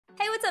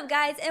up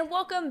guys, and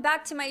welcome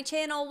back to my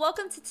channel.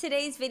 Welcome to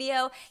today's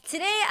video.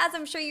 Today, as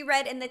I'm sure you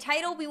read in the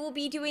title, we will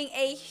be doing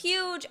a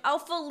huge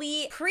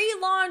ALPHALETE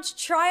pre-launch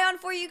try on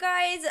for you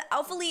guys.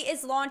 ALPHALETE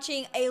is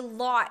launching a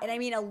lot, and I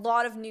mean a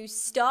lot of new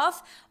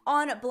stuff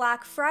on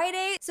Black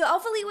Friday. So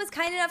ALPHALETE was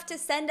kind enough to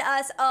send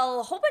us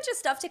a whole bunch of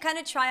stuff to kind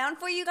of try on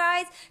for you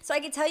guys, so I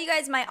can tell you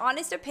guys my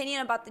honest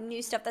opinion about the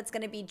new stuff that's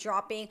going to be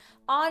dropping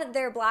on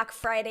their Black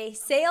Friday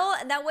sale.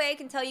 And that way I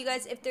can tell you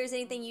guys if there's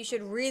anything you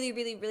should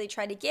really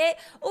try to get,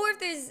 or if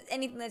there's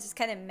anything that's just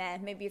kind of meh.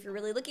 Maybe if you're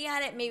really looking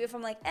at it, maybe if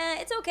I'm like,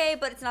 it's okay,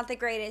 but it's not the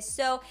greatest.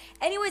 So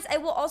anyways, I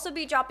will also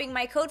be dropping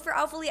my code for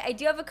ALPHALETE. I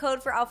do have a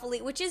code for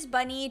ALPHALETE, which is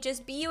Bunny,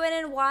 just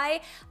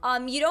BUNNY.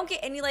 You don't get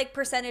any like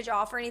percentage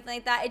off or anything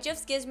like that. It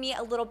just gives me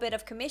a little bit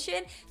of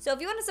commission. So if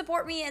you want to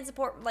support me and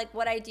support like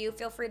what I do,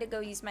 feel free to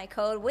go use my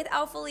code with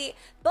ALPHALETE.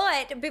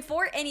 But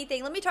before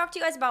anything, let me talk to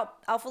you guys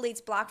about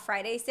ALPHALETE's Black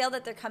Friday sale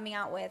that they're coming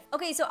out with.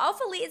 Okay, so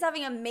ALPHALETE is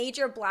having a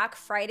major Black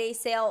Friday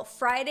sale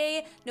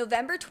Friday,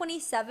 November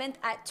 27th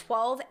at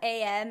 12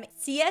 a.m.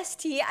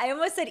 CST. I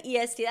almost said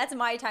EST, that's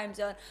my time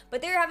zone.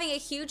 But they're having a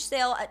huge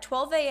sale at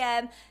 12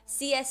 a.m.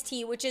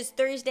 CST, which is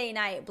Thursday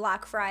night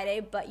Black Friday,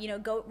 but you know,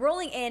 go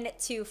rolling in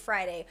to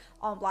Friday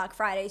on Black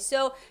Friday.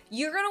 So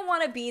you're gonna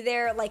want to be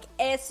there like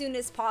as soon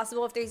as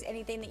possible if there's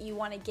anything that you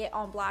want to get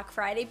on Black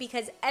Friday,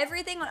 because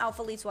everything on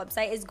ALPHALETE's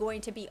website is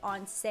going to be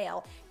on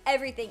sale.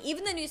 Everything,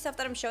 even the new stuff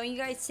that I'm showing you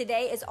guys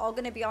today, is all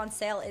going to be on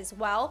sale as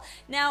well.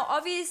 Now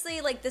obviously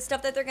like the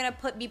stuff that they're going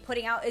to be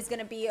putting out is going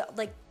to be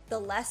like the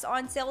less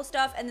on sale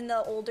stuff, and then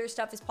the older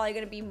stuff is probably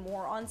going to be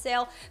more on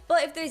sale.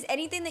 But if there's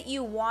anything that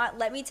you want,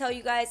 let me tell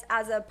you guys,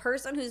 as a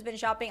person who's been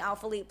shopping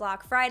ALPHALETE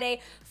Black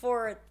Friday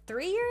for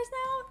 3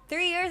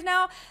 years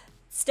now,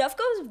 stuff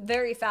goes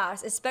very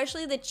fast,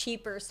 especially the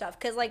cheaper stuff,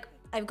 because like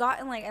I've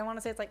gotten like, I want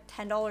to say it's like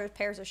 $10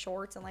 pairs of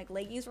shorts and like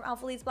leggings from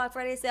ALPHALETE's Black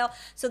Friday sale.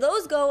 So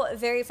those go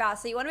very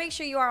fast. So you want to make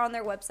sure you are on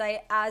their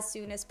website as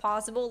soon as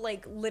possible.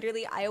 Like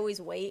literally, I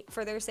always wait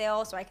for their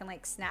sale so I can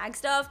like snag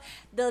stuff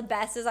the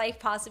best as I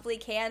possibly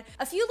can.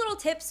 A few little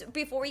tips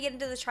before we get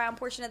into the try on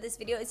portion of this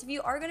video is if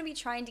you are going to be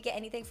trying to get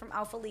anything from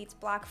ALPHALETE's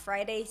Black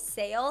Friday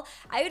sale,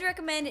 I would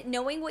recommend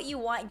knowing what you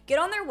want. Get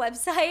on their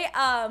website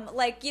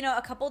like, you know,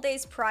 a couple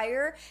days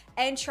prior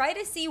and try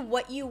to see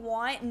what you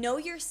want. Know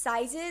your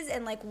sizes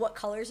and like what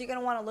colors you're going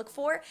to want to look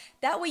for.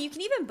 That way you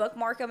can even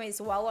bookmark them as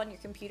well on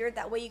your computer.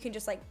 That way you can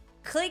just like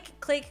click,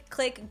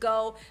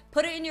 go,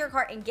 put it in your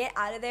cart and get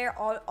out of there.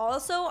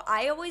 Also,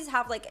 I always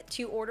have like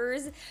 2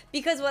 orders,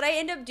 because what I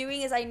end up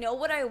doing is I know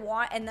what I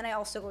want and then I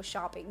also go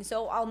shopping.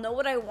 So I'll know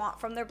what I want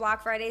from their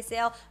Black Friday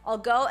sale. I'll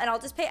go and I'll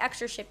just pay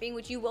extra shipping,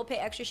 which you will pay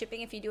extra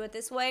shipping if you do it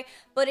this way,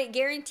 but it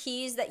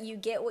guarantees that you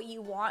get what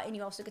you want and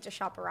you also get to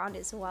shop around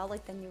as well,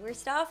 like the newer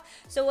stuff.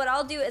 So what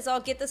I'll do is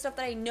I'll get the stuff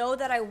that I know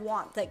that I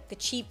want, like the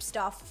cheap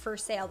stuff for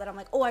sale that I'm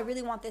like, oh, I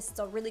really want this, it's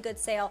a really good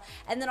sale,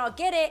 and then I'll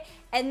get it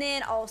and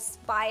then I'll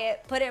buy it,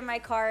 put it in my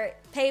cart,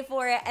 pay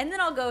for it, and then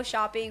I'll go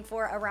shopping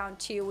for around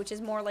 2, which is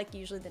more like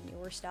usually the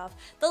newer stuff,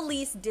 the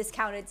least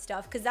discounted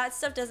stuff, because that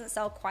stuff doesn't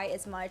sell quite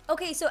as much.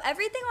 Okay, so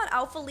everything on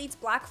ALPHALETE's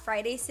Black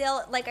Friday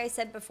sale, like I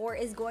said before,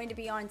 is going to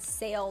be on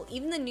sale.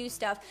 Even the new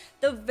stuff.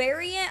 The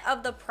variant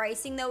of the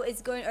pricing though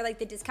is going, or like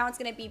the discount's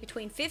going to be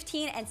between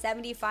 15 and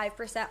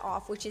 75%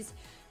 off, which is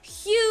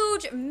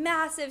huge,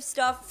 massive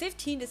stuff.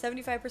 15 to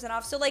 75%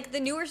 off. So like the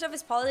newer stuff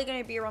is probably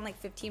going to be around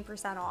like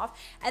 15% off,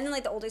 and then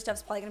like the older stuff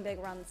is probably going to be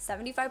like around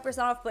 75%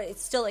 off, but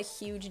it's still a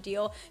huge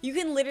deal. You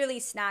can literally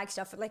snag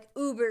stuff for like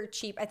uber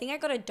cheap. I think I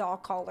got a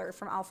dog collar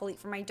from ALPHALETE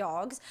for my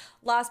dogs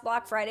last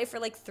Black Friday for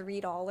like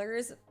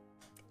 $3.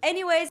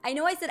 Anyways, I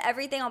know I said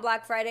everything on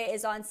Black Friday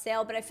is on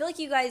sale, but I feel like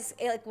you guys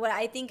like what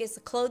I think is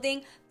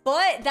clothing,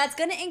 but that's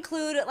going to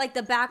include like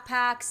the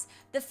backpacks,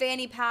 the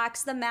fanny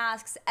packs, the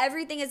masks,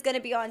 everything is going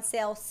to be on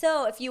sale.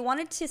 So if you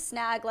wanted to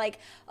snag like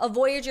a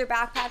Voyager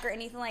backpack or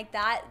anything like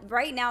that,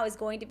 right now is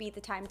going to be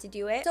the time to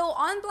do it. So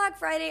on Black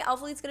Friday,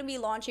 ALPHALETE's going to be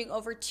launching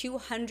over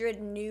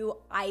 200 new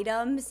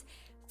items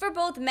for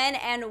both men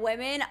and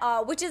women,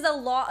 which is a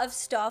lot of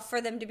stuff for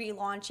them to be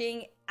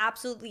launching.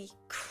 Absolutely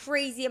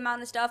crazy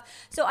amount of stuff.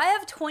 So I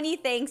have 20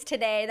 things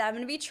today that I'm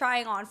going to be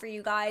trying on for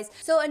you guys.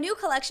 So a new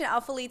collection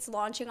ALPHALETE's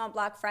launching on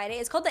Black Friday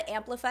is called the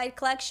Amplified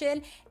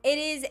collection. It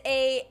is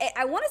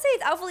I want to say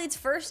it's ALPHALETE's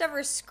first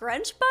ever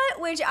scrunch butt,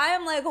 which I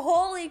am like,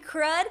 holy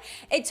crud.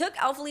 It took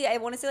ALPHALETE, I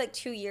want to say like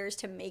 2 years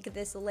to make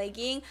this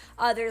legging.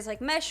 There's like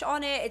mesh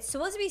on it. It's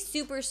supposed to be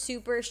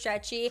super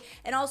stretchy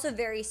and also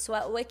very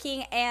sweat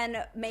wicking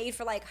and made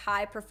for like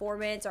high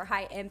performance or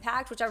high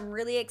impact, which I'm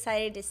really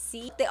excited to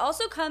see. They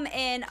also come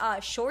in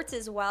shorts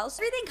as well.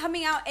 So everything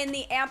coming out in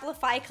the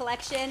Amplify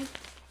collection,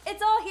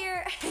 it's all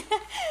here.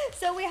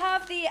 So we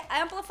have the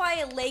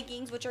Amplify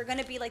leggings, which are going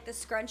to be like the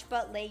scrunch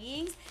butt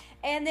leggings,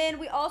 and then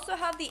we also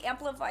have the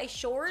Amplify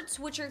shorts,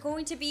 which are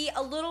going to be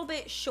a little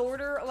bit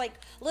shorter, like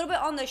a little bit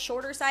on the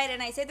shorter side.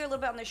 And I say they're a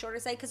little bit on the shorter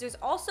side because there's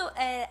also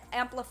an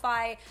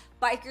Amplify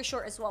biker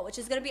short as well, which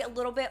is going to be a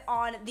little bit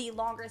on the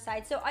longer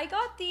side. So I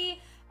got the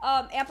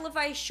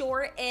Amplify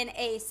short in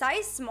a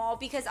size small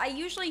because I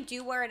usually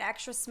do wear an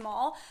extra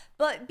small,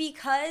 but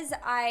because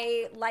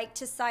I like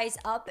to size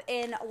up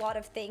in a lot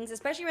of things,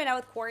 especially right now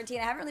with quarantine,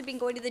 I haven't really been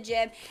going to the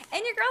gym,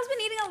 and your girl's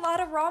been eating a lot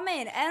of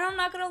ramen, and I'm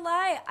not gonna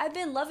lie, I've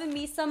been loving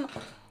me some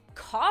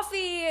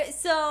coffee.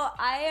 So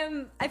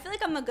I feel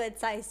like I'm a good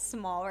size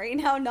small right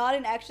now, not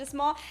an extra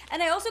small.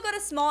 And I also got a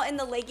small in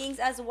the leggings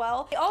as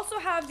well. I also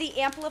have the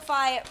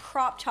Amplify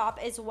crop top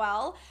as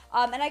well,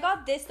 and I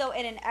got this though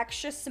in an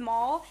extra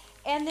small.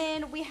 And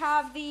then we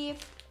have the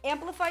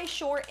Amplify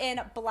short in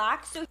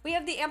black. So we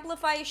have the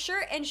Amplify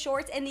shirt and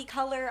shorts in the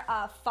color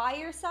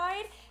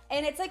Fireside,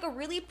 and it's like a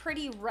really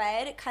pretty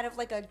red, kind of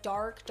like a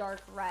dark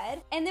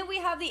red. And then we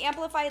have the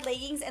Amplify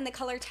leggings in the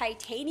color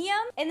Titanium,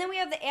 and then we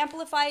have the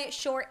Amplify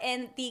short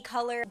in the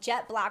color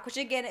Jet Black, which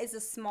again is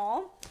a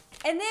small.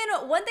 And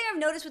then one thing I've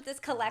noticed with this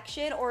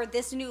collection, or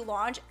this new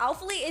launch,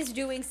 ALPHALETE is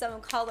doing some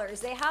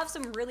colors. They have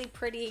some really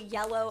pretty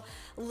yellow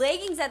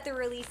leggings that they're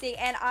releasing,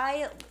 and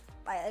I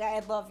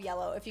love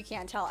yellow, if you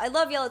can't tell. I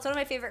love yellow. It's one of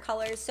my favorite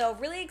colors. So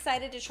really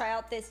excited to try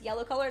out this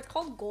yellow color. It's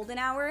called Golden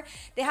Hour.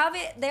 They have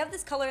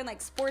this color in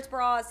like sports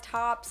bras,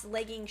 tops,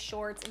 leggings,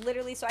 shorts,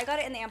 literally. So I got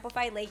it in the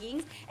Amplify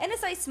leggings and a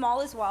size small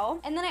as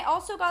well. And then I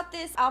also got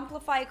this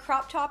Amplify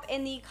crop top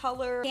in the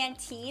color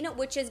Canteen,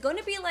 which is going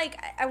to be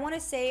like, I want to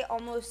say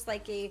almost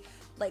like a,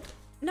 like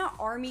not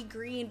army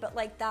green, but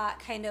like that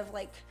kind of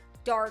like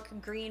dark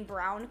green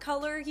brown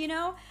color, you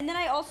know? And then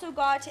I also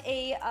got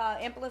a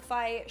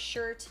Amplify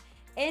shirt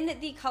in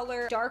the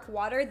color Dark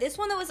Water. This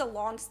one though is a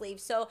long sleeve.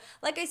 So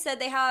like I said,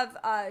 they have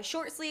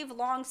short sleeve,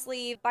 long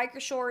sleeve,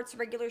 biker shorts,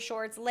 regular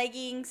shorts,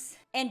 leggings,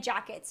 and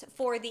jackets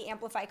for the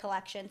Amplify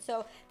collection.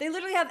 So they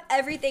literally have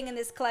everything in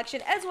this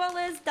collection, as well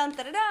as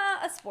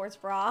a sports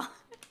bra.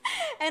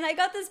 And I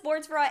got the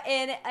sports bra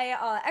in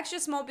a extra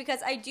small because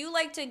I do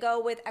like to go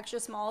with extra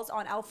smalls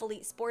on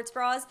ALPHALETE sports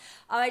bras.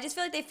 I just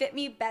feel like they fit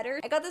me better.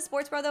 I got the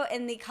sports bra though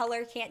in the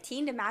color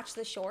Canteen to match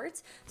the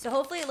shorts. So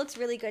hopefully it looks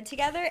really good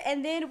together.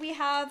 And then we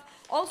have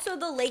also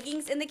the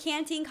leggings in the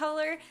Canteen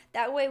color.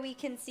 That way we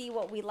can see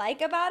what we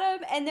like about them.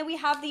 And then we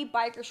have the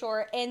biker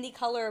short in the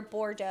color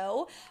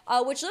Bordeaux,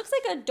 which looks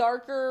like a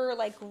darker,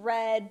 like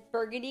red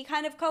burgundy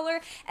kind of color.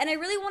 And I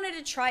really wanted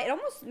to try, it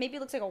almost maybe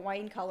looks like a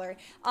wine color.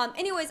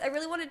 Anyways, I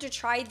really wanted to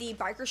try the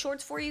biker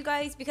shorts for you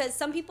guys because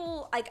some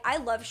people, like, I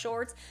love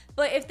shorts,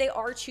 but if they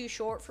are too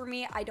short for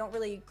me, I don't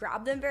really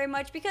grab them very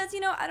much because, you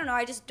know, I don't know,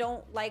 I just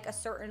don't like a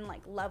certain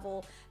like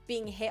level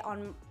being hit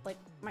on like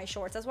my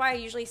shorts. That's why I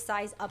usually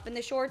size up in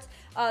the shorts.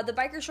 The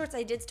biker shorts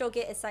I did still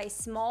get a size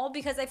small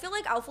because I feel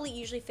like ALPHALETE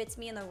usually fits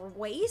me in the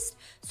waist,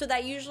 so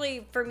that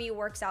usually for me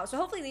works out. So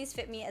hopefully these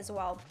fit me as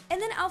well.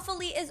 And then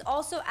ALPHALETE is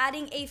also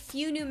adding a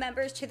few new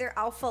members to their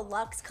Alpha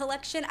Luxe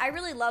collection. I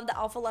really love the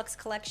Alpha Luxe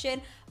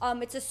collection.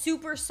 It's a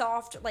super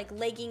soft like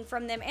legging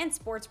from them and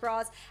sports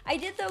bras. I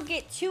did though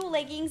get 2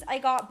 leggings. I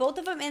got both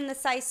of them in the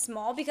size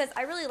small because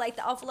I really like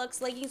the Alpha Luxe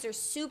leggings. They're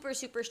super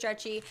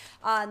stretchy.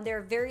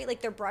 They're very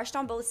like, they're brushed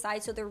on both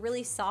sides, so they're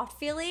really soft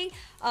feeling.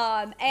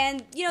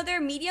 And you know,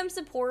 they're medium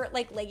support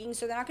like leggings,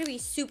 so they're not gonna be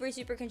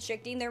super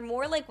constricting. They're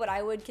more like what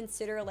I would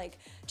consider like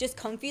just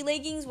comfy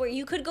leggings, where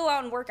you could go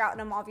out and work out in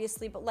them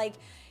obviously, but like,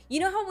 you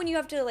know how when you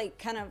have to like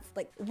kind of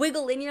like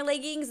wiggle in your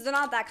leggings, they're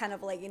not that kind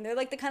of legging. They're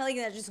like the kind of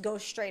legging that just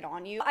goes straight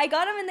on you. I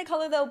got them in the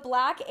color though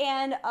black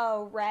and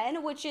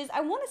red, which is,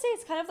 I want to say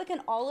it's kind of like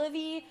an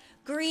olivey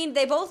green.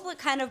 They both look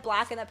kind of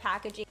black in the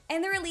packaging,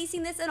 and they're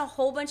releasing this in a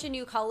whole bunch of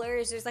new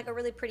colors. There's like a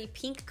really pretty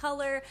pink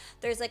color,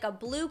 there's like a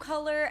blue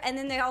color, and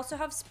then they also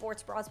have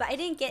sports bras, but I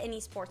didn't get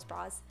any sports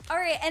bras. All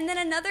right, and then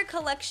another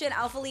collection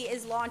ALPHALETE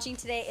is launching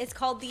today. It's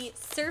called the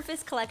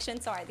Surface collection.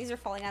 Sorry, these are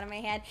falling out of my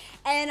hand.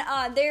 And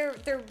they're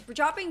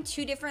dropping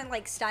 2 different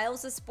like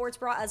styles of sports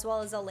bra as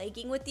well as a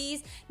legging with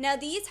these. Now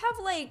these have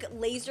like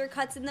laser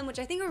cuts in them, which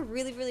I think are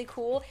really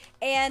cool,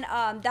 and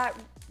that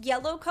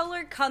yellow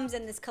color comes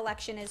in this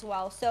collection as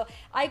well. So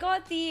I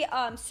got the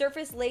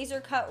Surface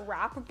laser cut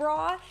wrap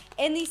bra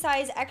in the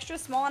size extra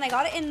small, and I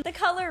got it in the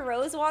color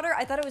Rose Water.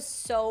 I thought it was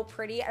so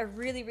pretty. I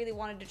really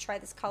wanted to try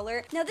this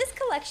color. Now this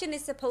collection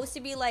is supposed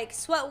to be like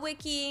sweat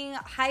wicking,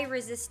 high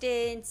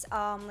resistance,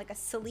 like a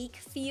sleek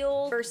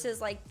feel,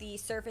 versus like the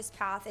Surface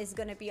Path is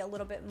going to be a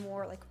little bit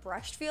more like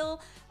brushed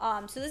feel.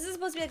 So this is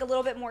supposed to be like a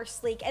little bit more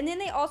sleek. And then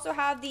they also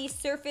have the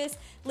Surface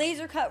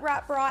laser cut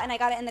wrap bra, and I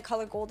got it in the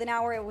color Golden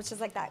Hour, which is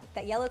like that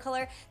yellow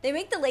color. They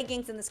make the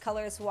leggings in this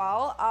color as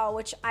well,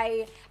 which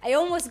I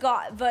almost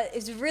got, but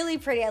it's really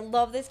pretty. I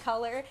love this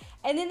color.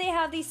 And then they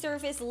have the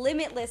Surface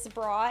Limitless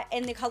bra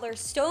in the color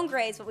Stone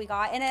Gray is what we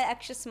got, and an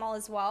extra small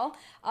as well.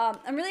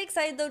 I'm really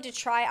excited though to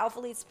try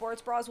ALPHALETE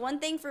sports bras. One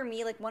thing for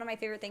me, like one of my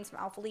favorite things from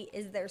ALPHALETE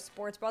is their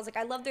sports bras. Like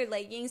I love their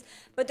leggings,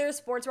 but their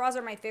sports bras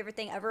are my favorite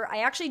thing ever. I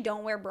actually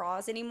don't wear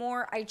bras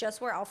anymore. I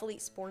just wear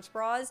ALPHALETE sports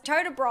bras.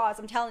 Tired of bras,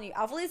 I'm telling you.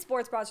 ALPHALETE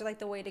sports bras are like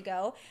the way to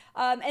go.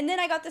 And then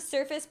I got the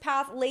Surface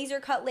Path laser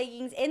cut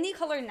leggings in the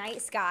color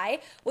Night Sky,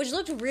 which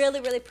looked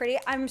really pretty.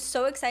 I'm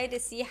so excited to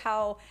see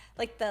how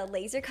like the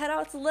laser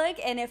cutouts look,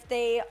 and if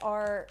they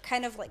are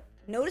kind of like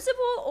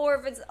noticeable or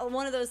if it's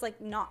one of those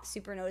like not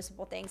super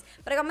noticeable things.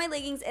 But I got my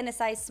leggings in a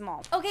size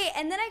small. Okay,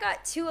 and then I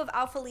got 2 of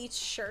ALPHALETE'S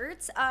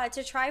shirts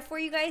to try for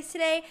you guys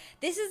today.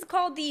 This is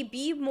called the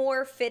Be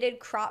More Fitted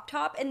crop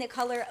top in the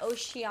color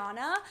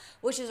Oceana,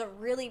 which is a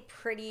really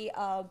pretty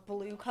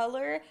blue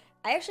color.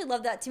 I actually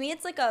love that. To me,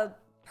 it's like a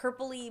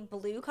purpley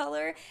blue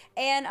color,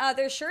 and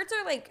their shirts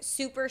are like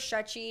super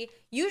stretchy.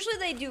 Usually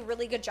they do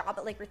really good job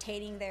at like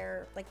retaining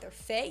their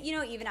fit, you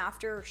know, even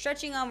after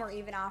stretching them or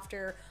even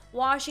after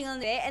washing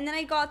them. And then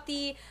I got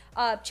the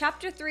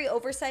chapter 3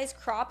 oversized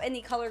crop in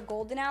the color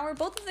Golden Hour.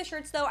 Both of the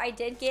shirts though I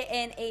did get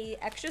in a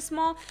extra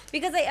small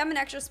because I am an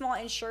extra small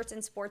in shirts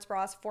and sports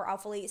bras for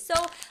ALPHALETE. So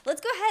let's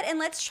go ahead and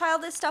let's try all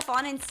this stuff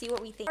on and see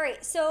what we think. All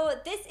right, so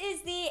this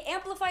is the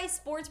Amplify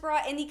sports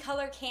bra in the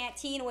color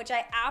Canteen, which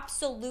I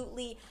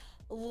absolutely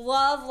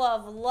love,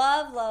 love,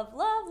 love, love,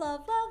 love,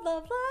 love, love,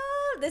 love,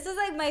 love. This is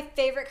like my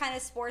favorite kind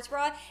of sports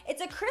bra.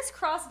 It's a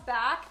crisscross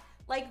back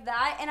like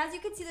that, and as you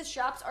can see, the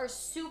straps are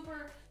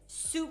super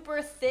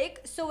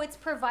thick, so it's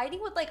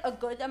providing with like a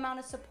good amount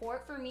of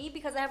support for me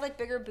because I have like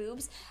bigger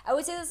boobs. I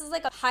would say this is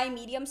like a high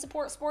medium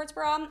support sports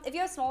bra. If you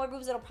have smaller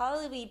boobs, it'll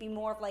probably be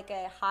more of like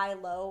a high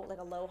low, like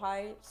a low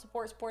high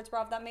support sports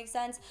bra, if that makes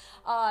sense.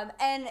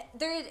 And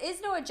there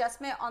is no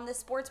adjustment on this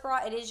sports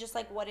bra. It is just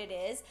like what it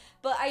is,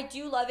 but I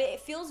do love it.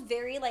 It feels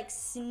very like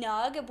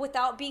snug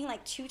without being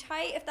like too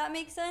tight, if that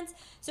makes sense.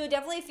 So it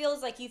definitely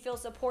feels like you feel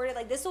supported.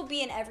 Like this will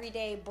be an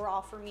everyday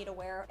bra for me to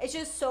wear. It's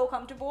just so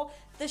comfortable.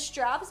 The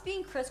straps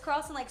being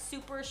crisscross and like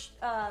super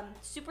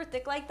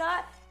thick like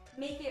that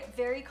make it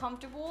very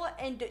comfortable,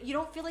 and you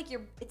don't feel like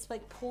it's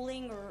like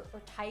pulling or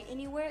tight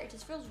anywhere. It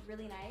just feels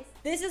really nice.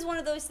 This is one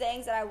of those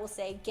things that I will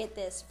say, get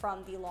this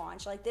from the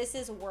launch. Like this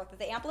is worth it.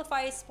 The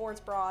Amplify sports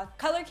bra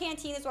color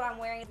Canteen is what I'm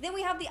wearing. Then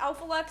we have the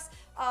ALPHALET'S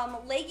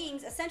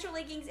leggings, essential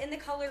leggings in the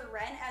color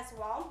Ren as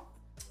well,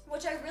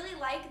 which I really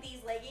like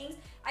these leggings.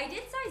 I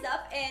did size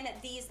up in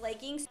these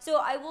leggings,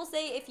 so I will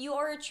say if you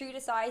are true to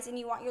size and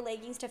you want your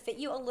leggings to fit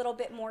you a little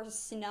bit more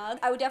snug,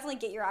 I would definitely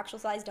get your actual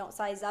size. Don't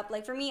size up.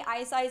 Like for me,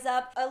 I size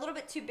up a little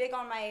bit too big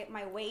on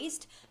my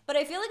waist, but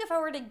I feel like if I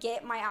were to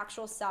get my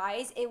actual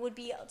size, it would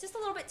be just a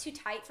little bit too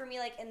tight for me,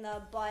 like in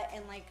the butt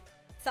and like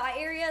thigh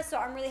area. So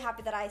I'm really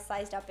happy that I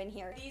sized up in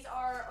here. These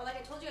are, like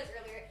I told you guys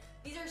earlier,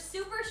 these are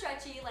super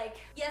stretchy. Like,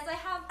 yes,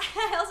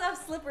 I also have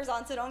slippers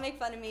on, so don't make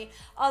fun of me.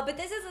 But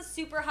this is a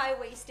super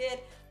high-waisted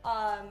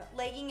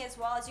legging as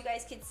well, as you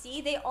guys can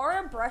see. They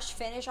are a brush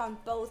finish on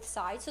both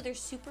sides, so they're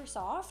super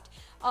soft.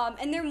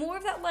 And they're more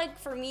of that, like,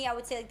 for me, I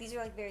would say, like, these are,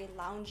 like, very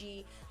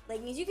loungy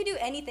leggings. You could do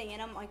anything in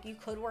them. Like, you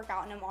could work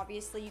out in them,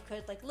 obviously. You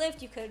could, like,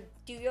 lift. You could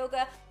do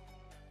yoga.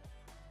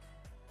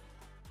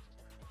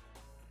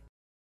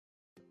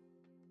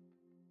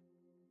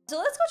 So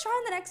let's go try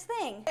on the next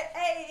thing.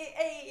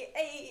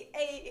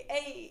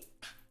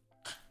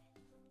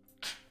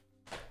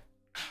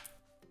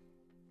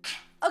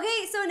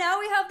 Okay, so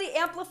now we have the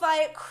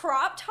Amplify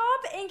crop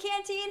top in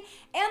Canteen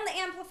and the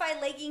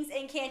Amplify leggings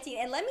in Canteen.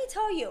 And let me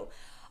tell you,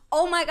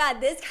 oh my God,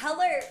 this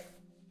color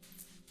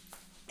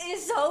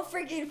is so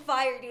freaking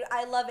fire, dude.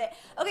 I love it.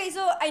 Okay,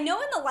 so I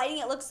know in the lighting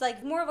it looks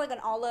like more of like an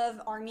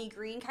olive army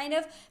green kind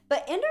of,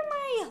 but under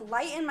my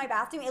light in my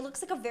bathroom it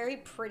looks like a very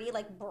pretty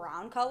like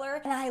brown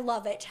color, and I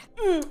love it.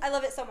 I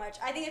love it so much.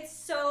 I think it's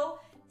so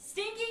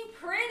stinking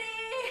pretty.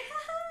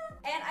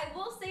 And I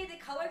will say the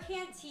color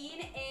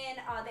Canteen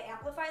and the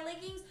Amplify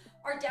leggings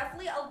are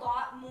definitely a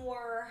lot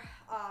more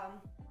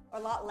a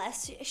lot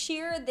less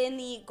sheer than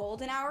the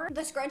Golden Hour.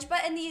 The scrunch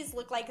butt in these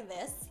look like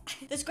this.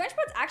 The scrunch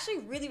butt's actually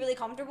really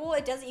comfortable.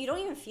 You don't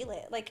even feel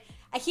it. Like,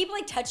 I keep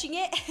like touching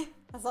it.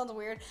 That sounds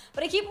weird,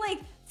 but I keep like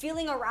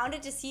feeling around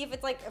it to see if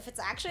it's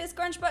actually a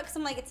scrunch butt, because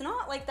I'm like, it's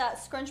not like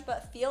that scrunch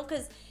butt feel.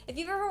 Because if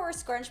you've ever wore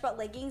scrunch butt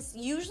leggings,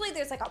 usually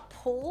there's like a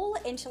pull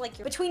into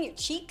like between your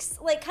cheeks,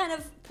 like kind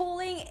of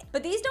pulling,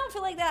 but these don't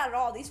feel like that at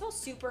all. These feel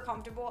super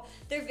comfortable.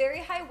 They're very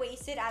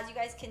high-waisted, as you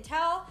guys can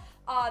tell.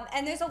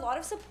 And there's a lot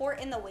of support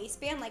in the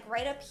waistband, like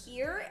right up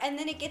here, and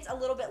then it gets a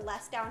little bit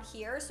less down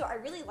here, so I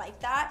really like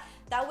that.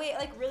 That way it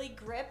like really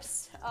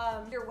grips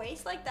your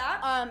waist like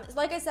that.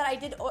 Like I said,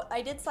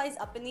 I did size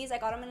up in these. I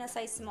got them in a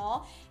size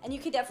small, and you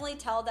can definitely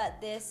tell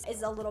that this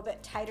is a little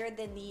bit tighter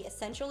than the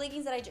essential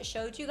leggings that I just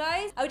showed you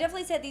guys. I would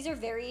definitely say these are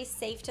very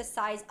safe to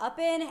size up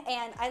in,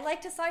 and I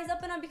like to size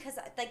up in them because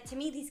like to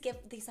me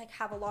these like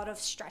have a lot of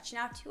stretch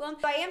now to them.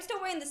 So I am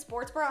still wearing the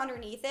sports bra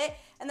underneath it,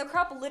 and the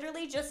crop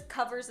literally just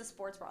covers the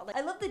sports bra. Like,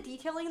 I love the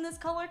detailing in this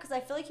color because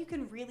I feel like you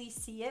can really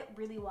see it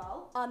really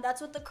well.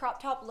 That's what the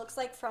crop top looks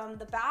like from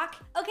the back.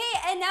 Okay,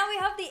 and now we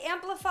have the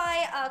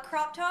Amplify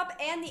crop top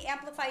and the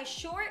Amplify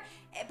short,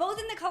 both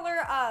in the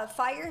color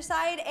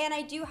Fireside, and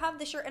I do have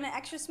the shirt in an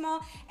extra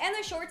small and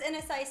the shorts in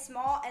a size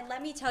small. And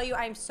let me tell you,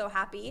 I'm so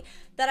happy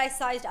that I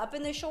sized up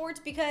in the shorts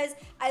because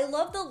I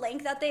love the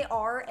length that they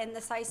are in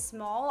the size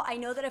small. I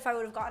know that if I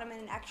would have gotten them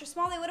in an extra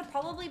small, they would have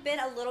probably been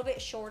a little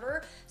bit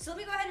shorter. So let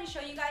me go ahead and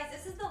show you guys.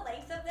 This is the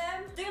length of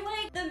them. They're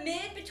like the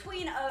mid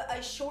between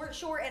a short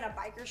and a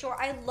biker short.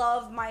 I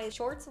love my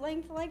shorts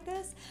length like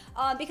this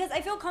because I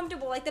feel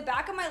comfortable. Like the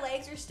back of my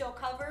legs are still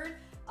covered.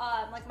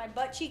 like my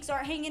butt cheeks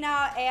aren't hanging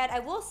out. And I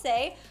will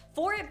say,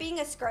 for it being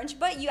a scrunch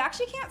butt, you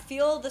actually can't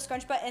feel the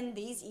scrunch butt in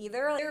these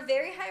either. They're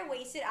very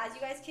high-waisted, as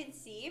you guys can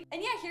see.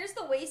 And yeah, here's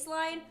the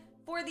waistline.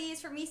 For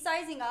these, for me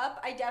sizing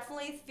up, I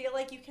definitely feel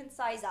like you can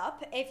size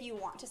up if you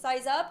want to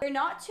size up. They're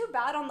not too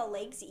bad on the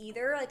legs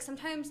either. Like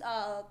sometimes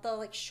the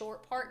like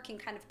short part can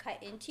kind of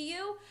cut into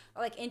you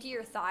or like into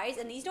your thighs,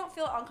 and these don't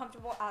feel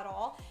uncomfortable at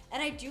all.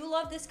 And I do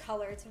love this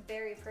color. It's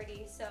very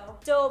pretty.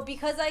 So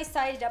because I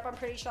sized up, I'm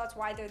pretty sure that's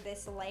why they're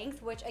this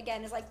length, which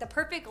again is like the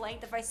perfect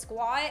length. If I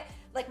squat,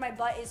 like my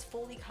butt is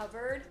fully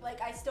covered.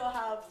 Like I still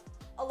have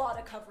a lot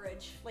of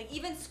coverage. Like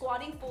even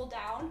squatting full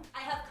down,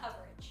 I have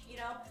coverage, you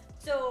know?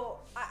 So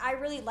I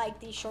really like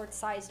these shorts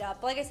sized up.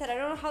 But like I said, I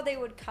don't know how they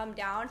would come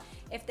down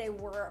if they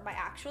were my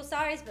actual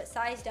size, but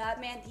sized up,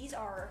 man, these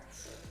are.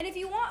 And if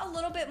you want a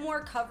little bit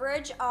more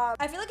coverage,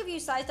 I feel like if you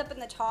sized up in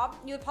the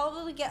top, you would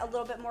probably get a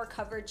little bit more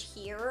coverage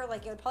here.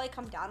 Like it would probably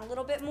come down a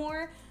little bit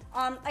more.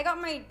 I got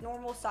my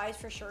normal size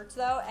for shirts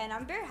though, and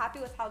I'm very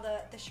happy with how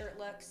the shirt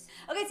looks.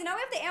 Okay, so now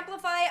we have the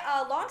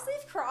Amplify long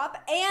sleeve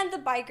crop and the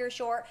biker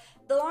short.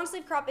 The long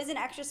sleeve crop is an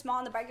extra small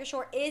and the biker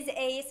short is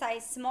a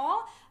size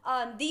small.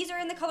 These are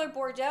in the color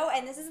Bordeaux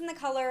and this is in the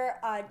color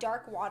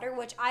dark water,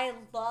 which I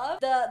love.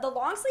 The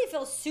long sleeve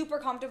feels super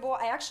comfortable.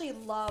 I actually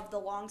love the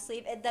long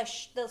sleeve.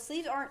 The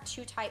sleeves aren't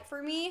too tight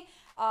for me.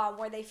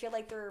 Where they feel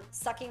like they're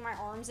sucking my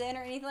arms in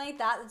or anything like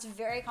that. It's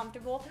very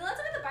comfortable. And let's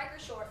look at the biker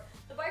short.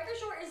 The biker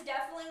short is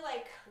definitely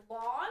like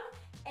long,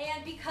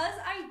 and because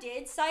I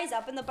did size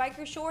up in the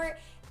biker short,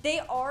 they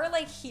are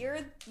like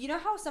here. You know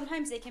how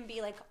sometimes they can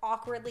be like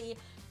awkwardly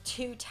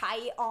too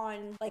tight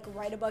on like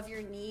right above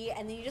your knee,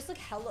 and then you just look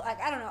hella, like,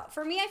 I don't know.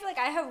 For me, I feel like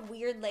I have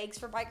weird legs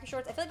for biker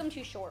shorts. I feel like I'm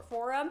too short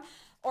for them,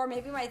 or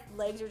maybe my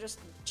legs are just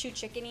too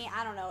chickeny.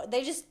 I don't know.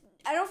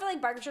 I don't feel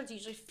like biker shorts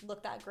usually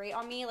look that great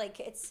on me. Like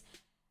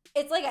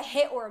it's like a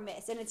hit or a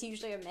miss, and it's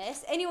usually a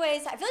miss.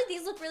 Anyways, I feel like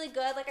these look really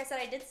good. Like I said,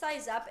 I did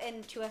size up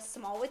into a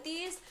small with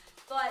these,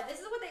 but this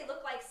is what they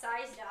look like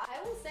sized up.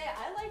 I will say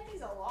I like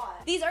these a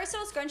lot. These are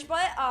still scrunch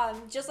butt,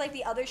 just like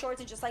the other shorts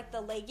and just like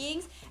the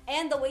leggings.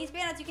 And the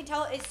waistband, as you can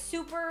tell, is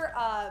super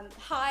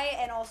high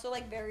and also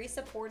like very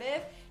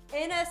supportive.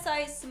 In a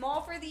size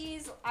small for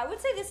these, I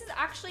would say this is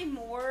actually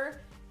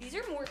these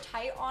are more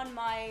tight on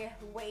my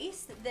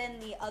waist than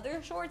the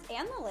other shorts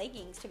and the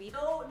leggings, to be.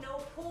 No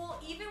pull,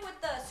 even with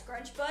the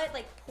scrunch butt,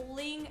 like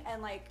pulling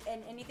and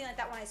anything like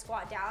that when I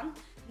squat down,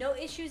 no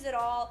issues at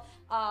all.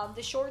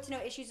 The shorts,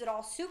 no issues at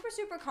all. Super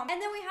comfortable. And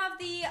then we have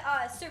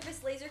the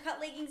Surface laser cut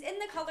leggings in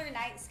the color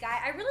Night Sky.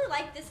 I really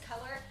like this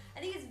color. I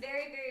think it's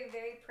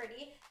very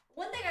pretty.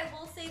 One thing I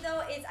will say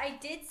though is I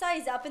did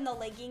size up in the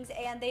leggings,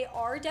 and they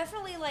are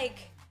definitely like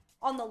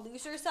on the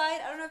looser side.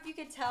 I don't know if you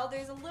could tell,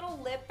 there's a little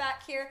lip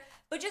back here,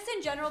 but just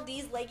in general,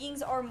 these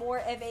leggings are more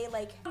of a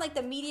like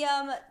the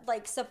medium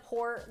like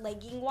support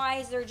legging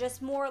wise. They're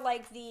just more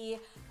like the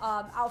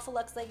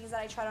ALPHALET'S leggings that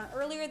I tried on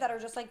earlier that are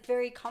just like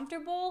very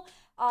comfortable.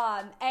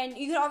 And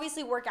you can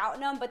obviously work out in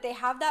them, but they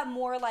have that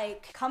more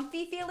like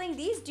comfy feeling.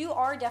 These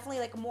are definitely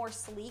like more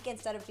sleek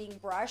instead of being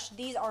brushed.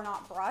 These are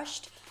not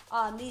brushed.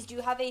 These do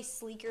have a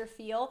sleeker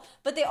feel,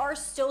 but they are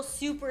still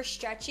super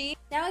stretchy.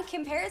 Now in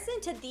comparison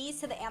to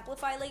these, to the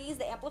Amplify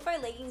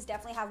leggings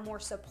definitely have more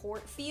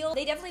support feel.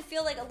 They definitely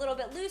feel like a little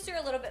bit looser,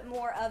 a little bit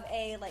more of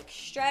a like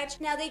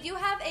stretch. Now they do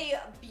have a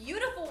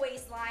beautiful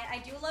waistline. I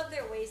do love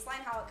their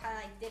waistline, how it kind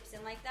of like dips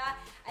in like that.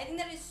 I think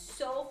that is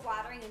so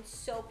flattering and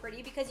so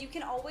pretty, because you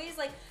can always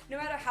like, no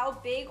matter how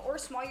big or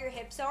small your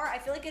hips are, I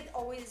feel like it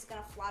always is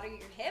gonna flatter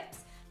your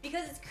hips,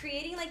 because it's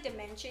creating like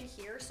dimension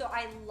here. So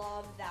I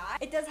love that.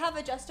 It does have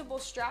adjustable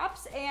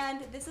straps,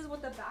 and this is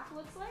what the back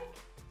looks like.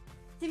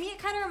 To me, it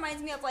kind of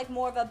reminds me of like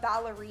more of a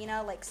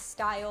ballerina like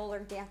style or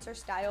dancer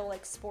style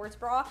like sports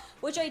bra,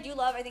 which I do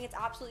love. I think it's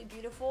absolutely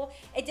beautiful.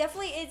 It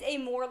definitely is a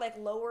more like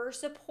lower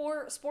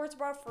support sports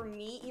bra for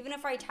me, even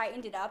if I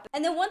tightened it up.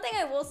 And then one thing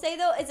I will say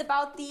though is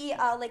about the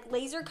like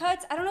laser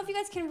cuts. I don't know if you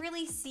guys can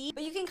really see,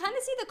 but you can kind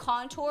of see the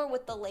contour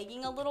with the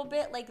legging a little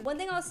bit. Like one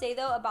thing I'll say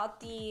though about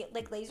the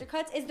like laser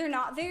cuts is they're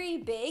not very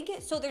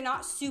big, so they're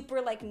not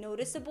super like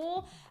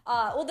noticeable.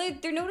 Well,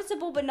 they're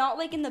noticeable, but not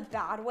like in the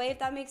bad way, if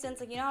that makes sense.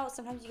 Like, you know how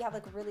sometimes you have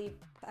like really,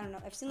 I don't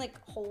know, I've seen like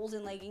holes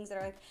in leggings that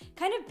are like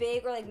kind of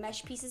big, or like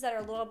mesh pieces that are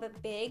a little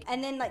bit big,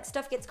 and then like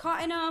stuff gets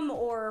caught in them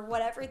or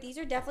whatever. These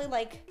are definitely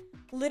like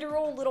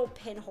literal little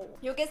pinhole.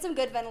 You'll get some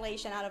good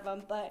ventilation out of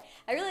them, but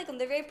I really like them.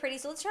 They're very pretty.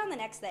 So let's try on the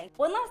next thing.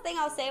 One last thing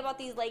I'll say about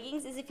these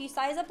leggings is if you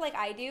size up like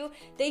I do,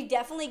 they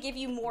definitely give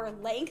you more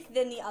length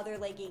than the other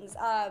leggings.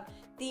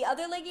 The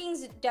other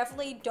leggings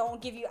definitely don't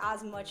give you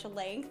as much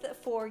length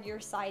for your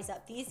size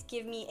up. These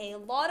give me a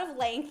lot of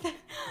length.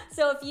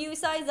 So if you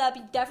size up,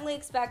 you definitely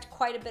expect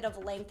quite a bit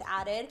of length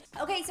added.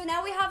 Okay, so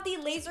now we have the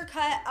laser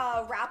cut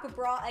wrap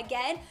bra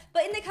again,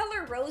 but in the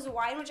color Rose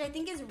Wine, which I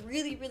think is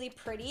really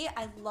pretty.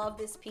 I love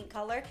this pink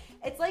color.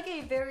 It's like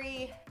a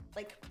very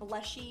like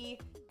blushy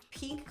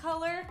pink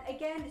color.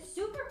 Again,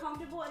 super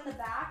comfortable in the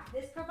back.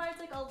 This provides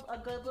like a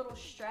good little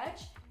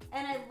stretch.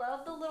 and I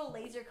love the little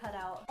laser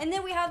cutout. And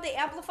then we have the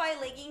Amplify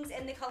leggings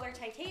in the color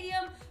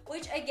titanium,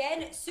 which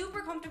again,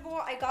 super comfortable.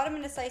 I got them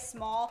in a size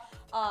small,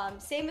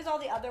 same as all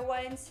the other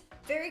ones.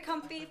 Very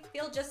comfy,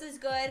 feel just as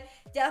good.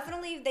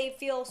 Definitely they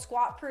feel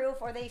squat proof,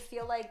 or they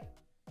feel like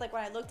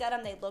when I looked at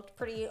them, they looked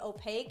pretty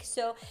opaque.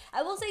 So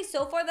I will say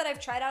so far that I've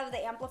tried out of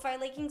the Amplify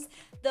leggings,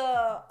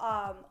 the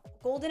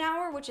golden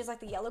hour, which is like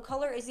the yellow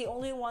color, is the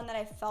only one that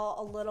I felt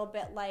a little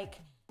bit like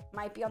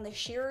might be on the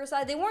sheer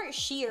side. They weren't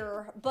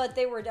sheer, but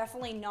they were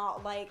definitely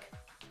not like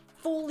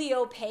fully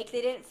opaque.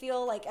 They didn't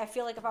feel like, I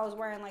feel like if I was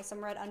wearing like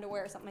some red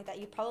underwear or something like that,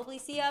 you'd probably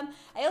see them.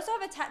 I also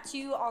have a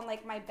tattoo on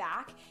like my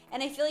back,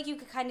 and I feel like you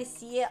could kind of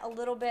see it a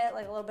little bit,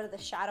 like a little bit of the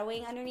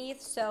shadowing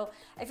underneath. So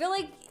I feel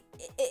like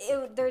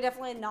they're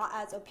definitely not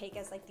as opaque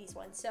as like these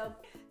ones. So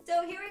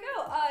here we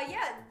go.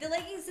 Yeah, the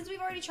leggings, since we've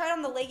already tried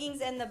on the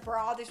leggings and the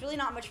bra, there's really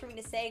not much for me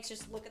to say. It's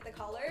just look at the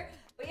color.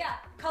 But yeah,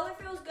 color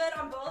feels good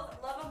on both.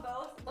 Love them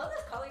both. Love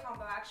this color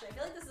combo, actually. I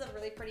feel like this is a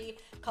really pretty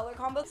color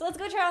combo. So let's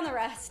go try on the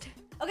rest.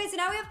 Okay, so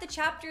now we have the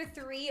chapter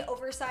 3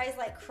 oversized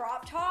like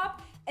crop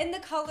top in the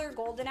color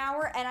golden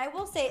hour, and I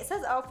will say it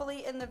says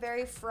ALPHALETE in the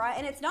very front,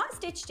 and it's not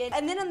stitched in.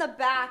 And then in the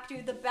back,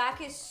 dude, the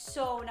back is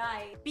so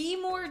nice. Be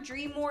more,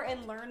 dream more,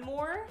 and learn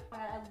more. Oh,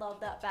 I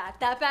love that back.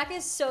 That back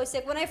is so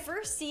sick. When I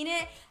first seen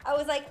it, I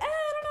was like, I don't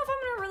know if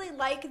I'm gonna really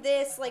like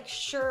this like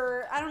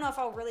shirt. I don't know if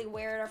I'll really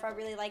wear it or if I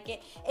really like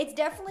it. It's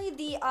definitely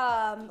the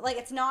like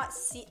it's not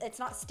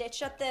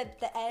stitched at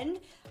the end,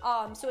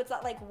 so it's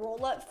that like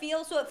roll up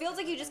feel. So it feels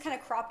like you just kind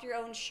of cropped your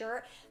own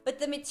shirt, but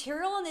the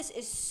material on this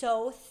is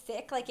so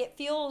thick. Like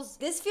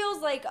this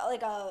feels like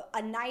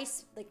a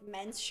nice like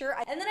men's shirt.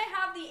 And then I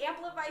have the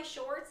Amplify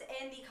shorts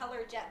in the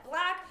color jet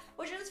black,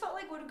 which I just felt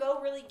like would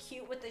go really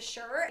cute with the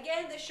shirt.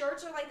 Again, the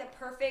shorts are like the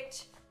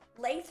perfect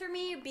length for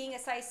me, being a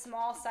size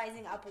small,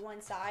 sizing up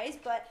one size.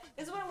 But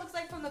this is what it looks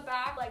like from the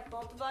back, like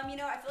both of them. You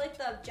know, I feel like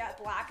the jet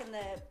black and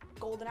the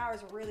golden hour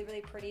is really,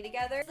 really pretty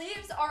together.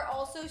 Sleeves are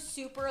also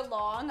super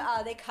long.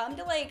 They come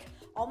to like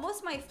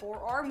almost my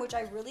forearm, which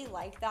I really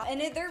like that.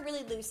 And they're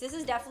really loose. This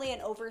is definitely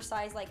an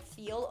oversized like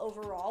feel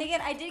overall.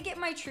 Again, I did get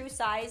my true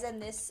size in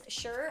this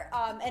shirt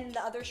and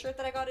the other shirt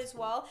that I got as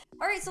well.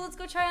 All right, so let's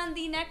go try on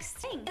the next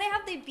thing. And I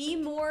have the Be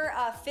More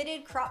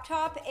fitted crop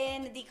top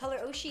in the color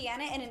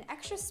Oceana in an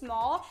extra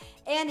small.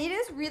 And it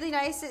is really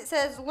nice. It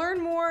says learn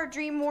more,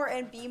 dream more,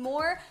 and be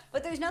more,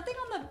 but there's nothing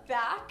on the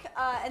back.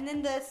 And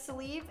then the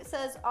sleeve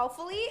says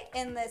ALPHALETE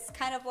in this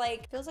kind of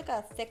like, feels like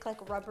a thick,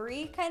 like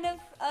rubbery kind of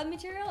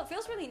material. It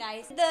feels really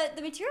nice.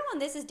 The material on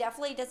this is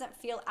definitely doesn't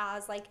feel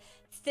as like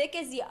thick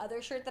as the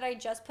other shirt that I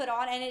just put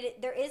on, and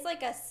there is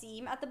like a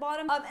seam at the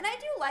bottom, and I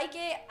do like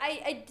it.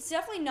 It's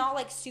definitely not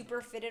like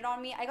super fitted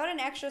on me. I got an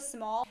extra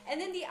small. And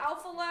then the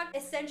ALPHALETE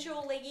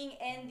essential legging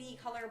in the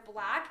color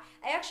black.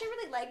 I actually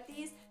really like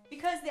these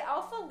because the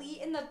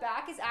ALPHALETE in the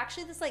back is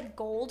actually this like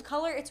gold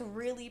color. It's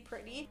really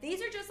pretty. These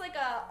are just like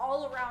a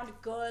all around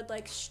good,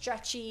 like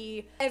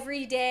stretchy,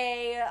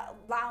 everyday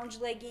lounge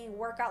legging,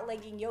 workout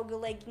legging, yoga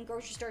legging,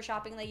 grocery store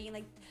shopping legging,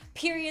 like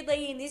period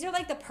legging. These are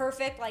like the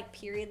perfect like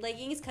period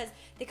leggings because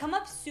they come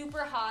up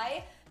super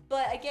high.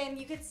 But again,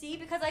 you could see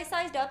because I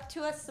sized up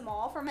to a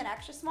small from an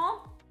extra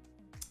small,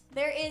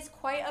 there is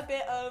quite a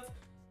bit of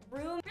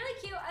room.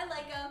 Really cute. I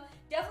like them.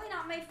 Definitely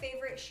not my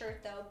favorite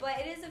shirt though, but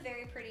it is a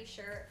very pretty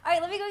shirt. All right,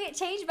 let me go get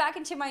changed back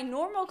into my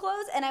normal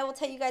clothes and I will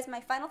tell you guys my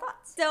final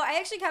thoughts. So I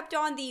actually kept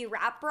on the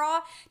wrap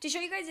bra to show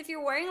you guys if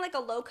you're wearing like a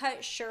low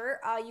cut shirt,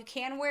 you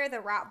can wear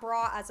the wrap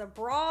bra as a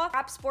bra.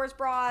 Wrap sports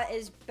bra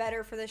is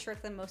better for the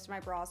shirt than most of my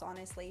bras,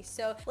 honestly.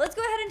 So let's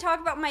go ahead and talk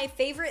about my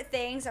favorite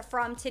things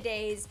from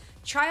today's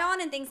try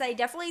on and things that I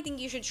definitely think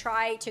you should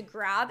try to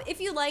grab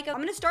if you like them.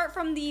 I'm gonna start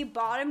from the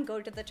bottom,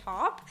 go to the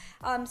top.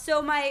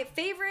 So my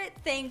favorite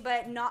thing,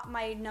 but not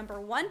my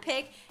number one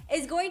pick,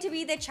 is going to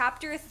be the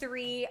chapter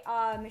 3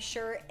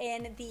 shirt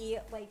in the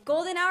like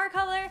golden hour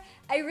color.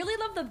 I really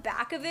love the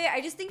back of it.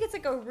 I just think it's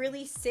like a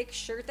really sick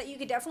shirt that you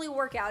could definitely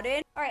work out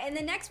in. All right, and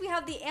then next we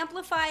have the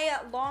Amplify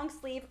long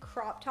sleeve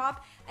crop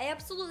top. I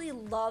absolutely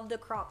love the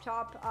crop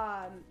top,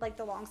 like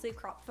the long sleeve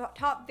crop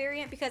top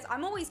variant, because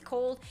I'm always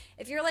cold.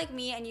 If you're like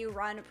me and you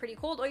run pretty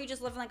cold, or you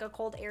just live in like a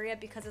cold area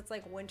because it's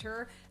like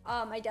winter,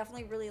 I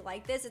definitely really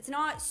like this. It's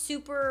not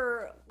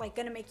super like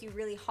gonna make you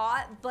really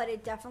hot, but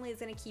it definitely is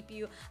gonna keep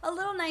you a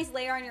little nice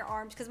layer on your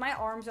arms because my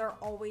arms are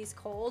always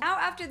cold. Now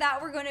after that,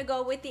 we're gonna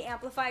go with the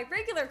Amplify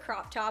regular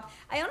crop top.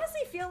 I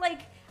honestly feel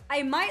like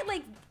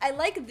I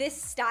like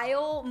this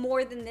style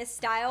more than this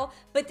style,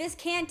 but this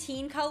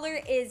canteen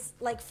color is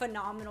like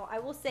phenomenal. I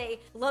will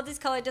say, love this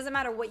color. It doesn't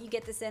matter what you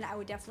get this in. I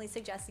would definitely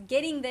suggest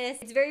getting this.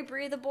 It's very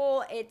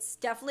breathable. It's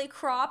definitely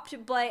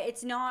cropped, but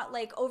it's not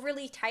like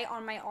overly tight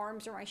on my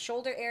arms or my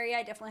shoulder area.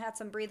 I definitely had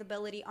some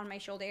breathability on my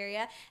shoulder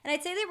area, and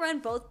I'd say they run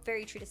both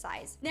very true to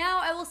size.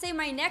 Now, I will say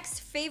my next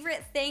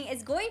favorite thing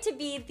is going to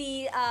be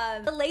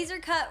the laser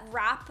cut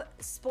wrap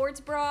sports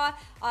bra,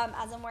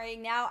 as I'm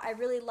wearing now. I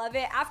really love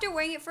it. After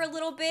wearing it for for a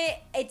little bit.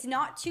 It's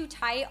not too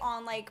tight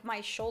on like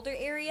my shoulder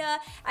area.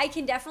 I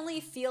can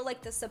definitely feel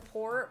like the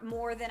support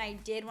more than I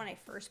did when I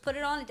first put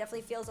it on. It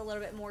definitely feels a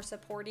little bit more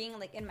supporting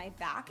like in my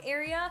back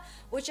area,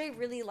 which I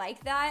really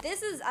like that.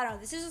 This is, I don't know,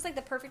 this is just like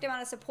the perfect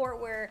amount of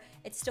support where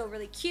it's still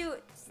really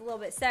cute, it's a little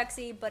bit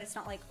sexy, but it's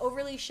not like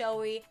overly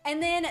showy.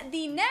 And then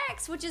the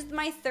next, which is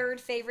my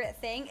third favorite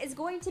thing, is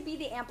going to be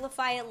the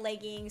Amplify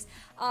leggings.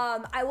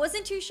 I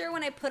wasn't too sure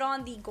when I put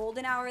on the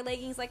golden hour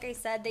leggings. Like I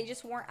said, they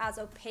just weren't as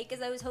opaque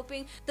as I was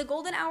hoping. The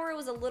golden hour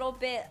was a little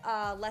bit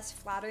less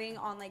flattering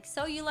on like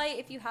cellulite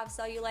if you have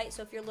cellulite.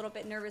 So if you're a little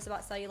bit nervous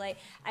about cellulite,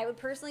 I would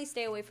personally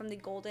stay away from the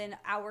golden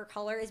hour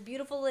color. As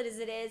beautiful as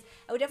it is,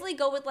 I would definitely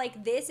go with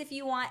like this if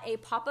you want a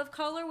pop of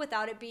color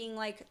without it being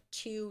like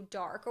too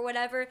dark or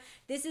whatever.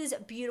 This is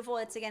beautiful.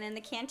 It's again in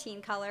the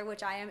Canteen color,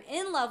 which I am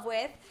in love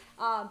with.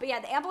 But yeah,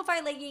 the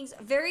Amplify leggings,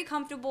 very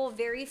comfortable,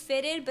 very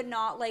fitted, but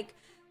not like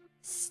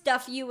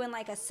stuff you in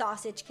like a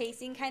sausage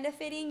casing kind of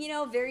fitting, you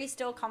know, very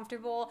still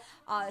comfortable,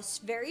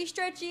 very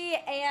stretchy.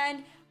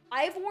 And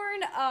I've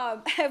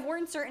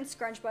worn certain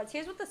scrunch butts.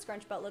 Here's what the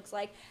scrunch butt looks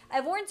like.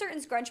 I've worn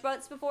certain scrunch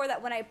butts before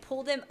that when I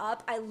pull them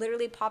up, I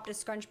literally popped a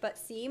scrunch butt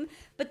seam,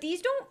 but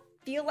these don't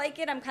feel like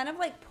it. I'm kind of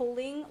like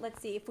pulling.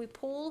 Let's see if we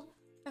pull.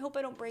 I hope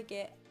I don't break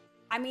it.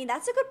 I mean,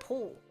 that's a good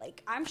pull.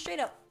 Like I'm straight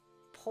up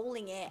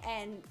pulling it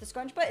and the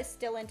scrunch butt is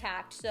still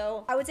intact.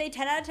 So I would say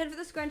 10 out of 10 for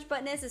the scrunch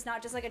buttness. It's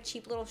not just like a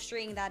cheap little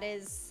string that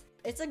is,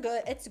 it's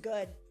good,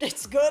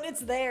 it's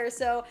there.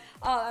 So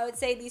I would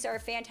say these are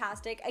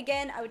fantastic.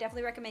 Again, I would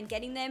definitely recommend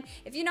getting them.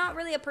 If you're not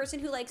really a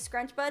person who likes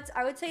scrunch butts,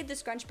 I would say the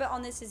scrunch butt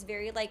on this is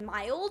very like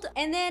mild.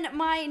 And then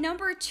my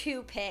number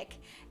 2 pick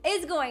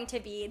is going to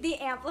be the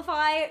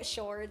Amplify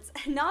shorts.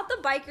 Not the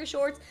biker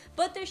shorts,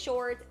 but the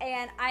shorts.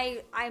 And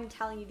I'm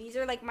telling you, these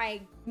are like my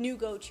new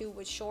go-to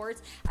with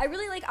shorts. I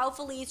really like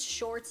ALPHALETE'S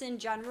shorts in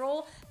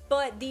general,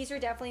 but these are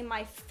definitely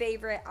my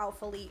favorite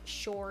ALPHALETE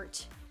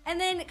short. And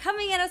then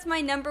coming in as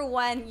my number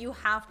 1, you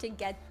have to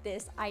get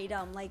this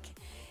item. Like,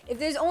 if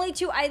there's only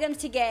 2 items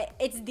to get,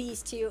 it's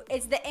these 2.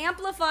 It's the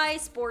Amplify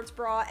sports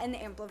bra and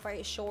the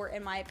Amplify short,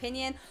 in my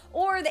opinion,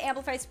 or the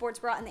Amplify sports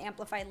bra and the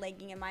Amplify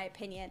legging, in my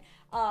opinion.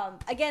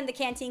 Again, the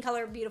Canteen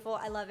color, beautiful,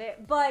 I love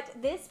it. But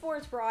this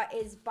sports bra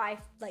is by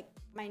like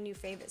my new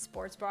favorite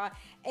sports bra.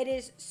 It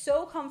is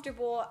so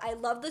comfortable. I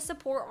love the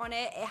support on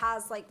it. It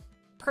has like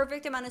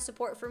perfect amount of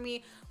support for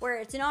me, where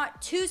it's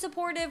not too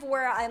supportive,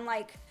 where I'm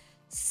like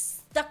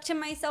stuck to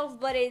myself,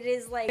 but it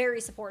is like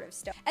very supportive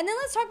stuff. And then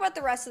let's talk about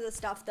the rest of the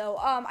stuff though.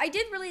 I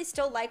did really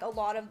still like a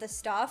lot of the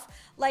stuff,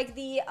 like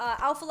the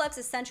ALPHALET'S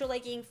essential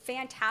legging,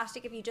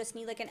 fantastic if you just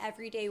need like an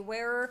everyday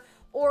wearer,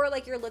 or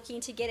like you're looking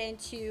to get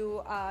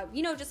into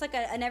you know, just like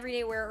an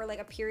everyday wear, or like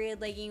a period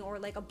legging, or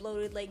like a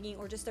bloated legging,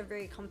 or just a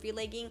very comfy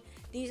legging.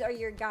 These are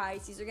your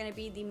guys. These are going to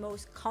be the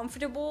most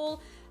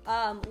comfortable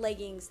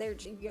leggings. They're,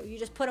 you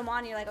just put them on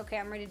and you're like, okay,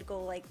 I'm ready to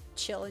go like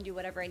chill and do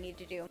whatever I need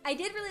to do. I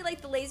did really like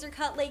the laser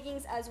cut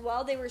leggings as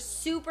well. They were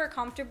super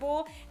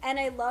comfortable, and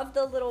I love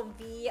the little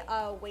V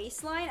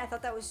waistline. I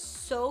thought that was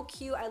so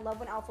cute. I love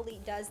when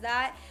ALPHALETE does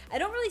that. I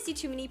don't really see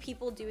too many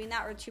people doing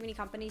that, or too many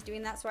companies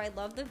doing that, so I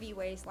love the V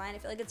waistline. I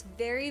feel like it's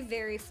very,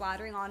 very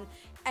flattering on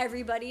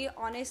everybody,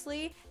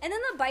 honestly. And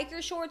then the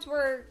biker shorts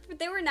were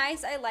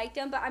nice. I liked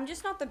them, but I'm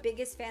just not the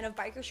biggest fan of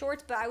biker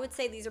shorts, but I would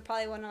say these are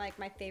probably one of like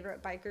my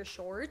favorite biker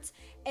shorts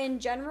in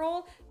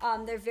general.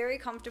 They're very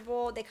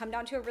comfortable. They come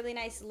down to a really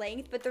nice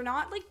length, but they're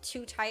not like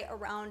too tight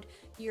around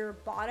your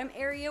bottom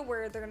area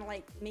where they're gonna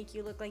like make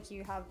you look like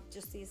you have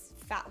just these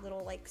fat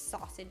little like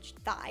sausage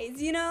thighs,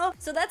 you know?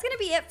 So that's gonna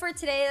be it for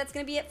today. That's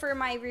gonna be it for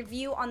my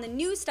review on the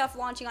new stuff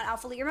launching on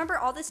ALPHALETE. Remember,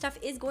 all this stuff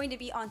is going to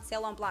be on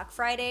sale on Black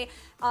Friday.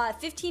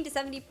 15 to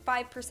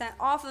 75%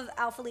 off of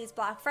ALPHALETE'S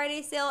Black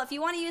Friday sale. If you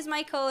want to use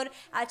my code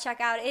at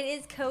checkout, it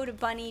is code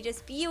BUNNY,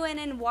 just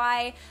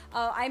BUNNY.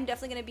 I'm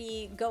definitely gonna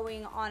be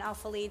going on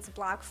ALPHALETE'S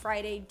Black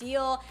Friday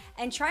deal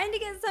and trying to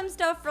get some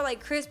stuff for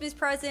like Christmas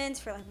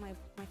presents for like my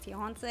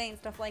fiance and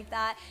stuff like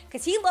that,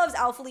 because he loves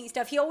ALPHALETE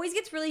stuff. He always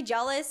gets really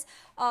jealous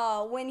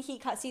when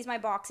he sees my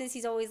boxes.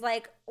 He's always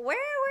like, where's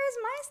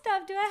my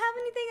stuff? Do I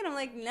have anything? And I'm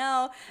like,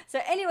 no.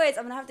 So anyways,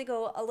 I'm gonna have to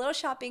go a little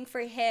shopping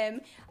for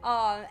him.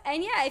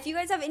 And yeah, if you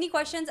guys have any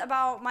questions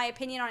about my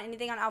opinion on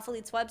anything on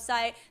ALPHALETE'S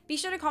website, be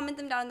sure to comment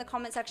them down in the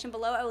comment section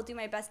below. I will do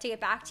my best to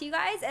get back to you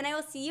guys, and I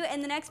will see you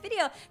in the next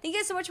video. Thank you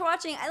guys so much for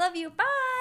watching. I love you. Bye.